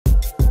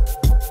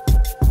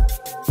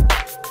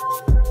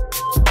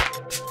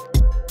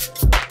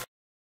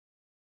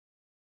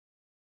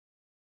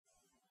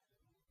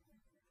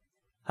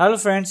Hello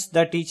friends,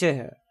 the teacher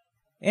here.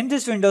 In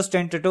this Windows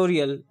 10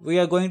 tutorial, we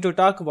are going to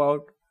talk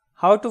about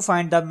how to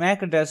find the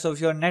MAC address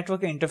of your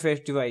network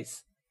interface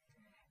device.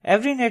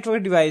 Every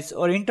network device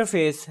or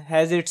interface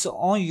has its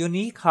own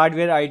unique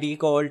hardware ID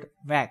called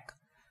MAC,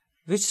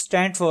 which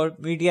stands for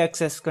Media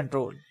Access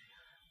Control.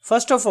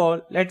 First of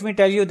all, let me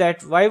tell you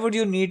that why would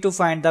you need to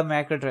find the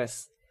MAC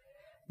address?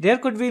 There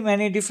could be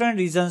many different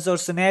reasons or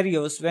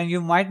scenarios when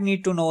you might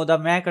need to know the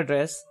MAC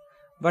address,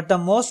 but the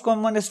most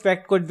common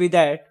aspect could be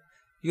that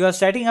you are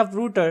setting up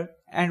router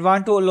and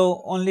want to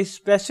allow only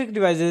specific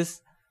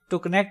devices to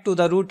connect to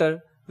the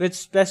router with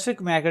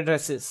specific MAC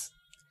addresses.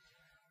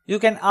 You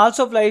can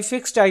also apply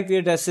fixed IP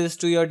addresses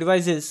to your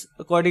devices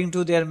according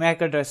to their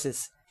MAC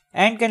addresses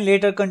and can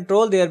later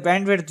control their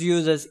bandwidth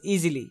usage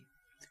easily.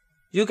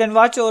 You can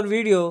watch our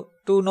video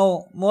to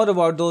know more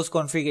about those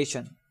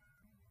configurations.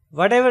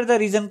 Whatever the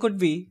reason could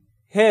be,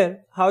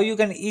 here how you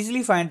can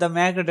easily find the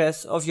MAC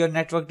address of your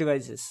network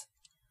devices.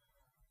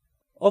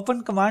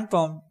 Open command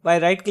prompt by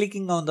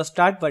right-clicking on the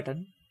Start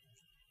button.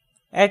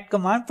 At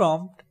command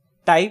prompt,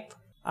 type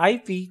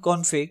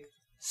ipconfig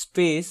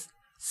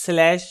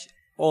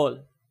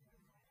 /all.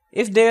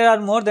 If there are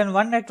more than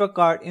one network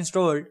card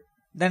installed,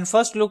 then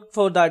first look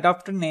for the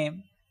adapter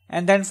name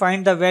and then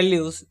find the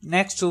values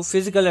next to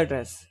physical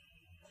address,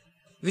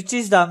 which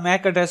is the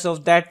MAC address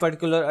of that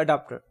particular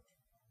adapter.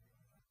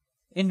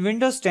 In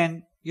Windows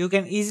 10, you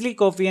can easily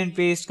copy and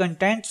paste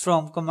contents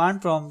from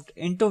command prompt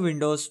into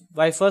Windows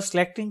by first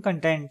selecting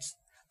contents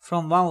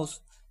from mouse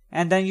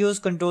and then use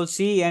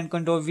Ctrl+C and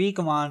Ctrl+V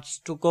commands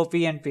to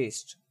copy and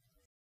paste.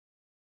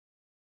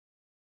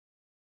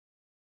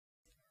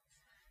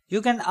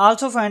 You can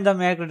also find the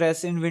MAC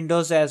address in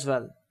Windows as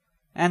well,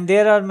 and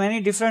there are many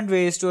different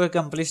ways to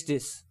accomplish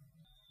this.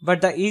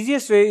 But the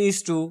easiest way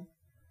is to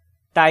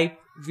type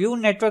View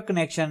Network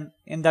Connection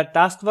in the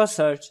taskbar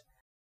search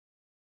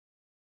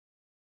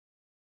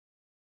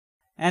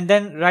and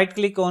then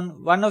right-click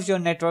on one of your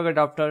network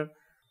adapter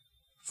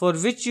for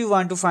which you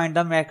want to find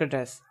the MAC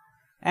address,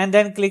 and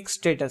then click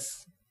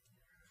Status.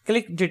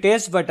 Click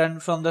Details button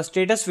from the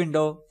status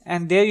window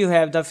and there you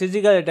have the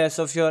physical address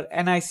of your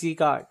NIC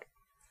card.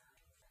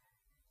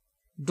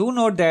 Do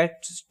note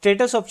that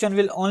status option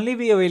will only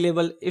be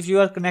available if you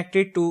are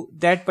connected to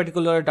that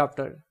particular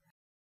adapter.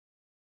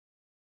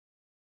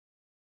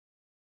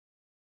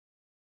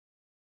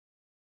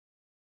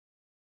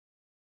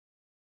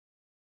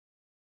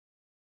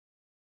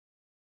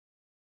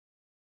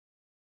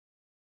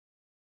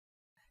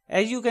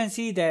 As you can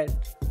see that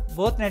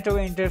both network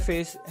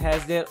interface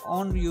has their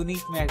own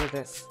unique MAC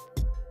address.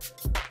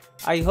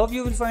 I hope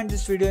you will find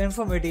this video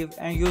informative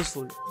and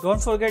useful.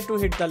 Don't forget to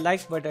hit the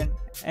like button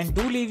and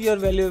do leave your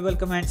valuable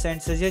comments and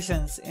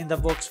suggestions in the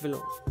box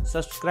below.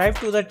 Subscribe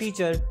to the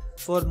teacher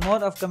for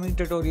more upcoming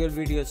tutorial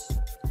videos.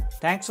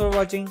 Thanks for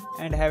watching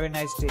and have a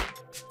nice day.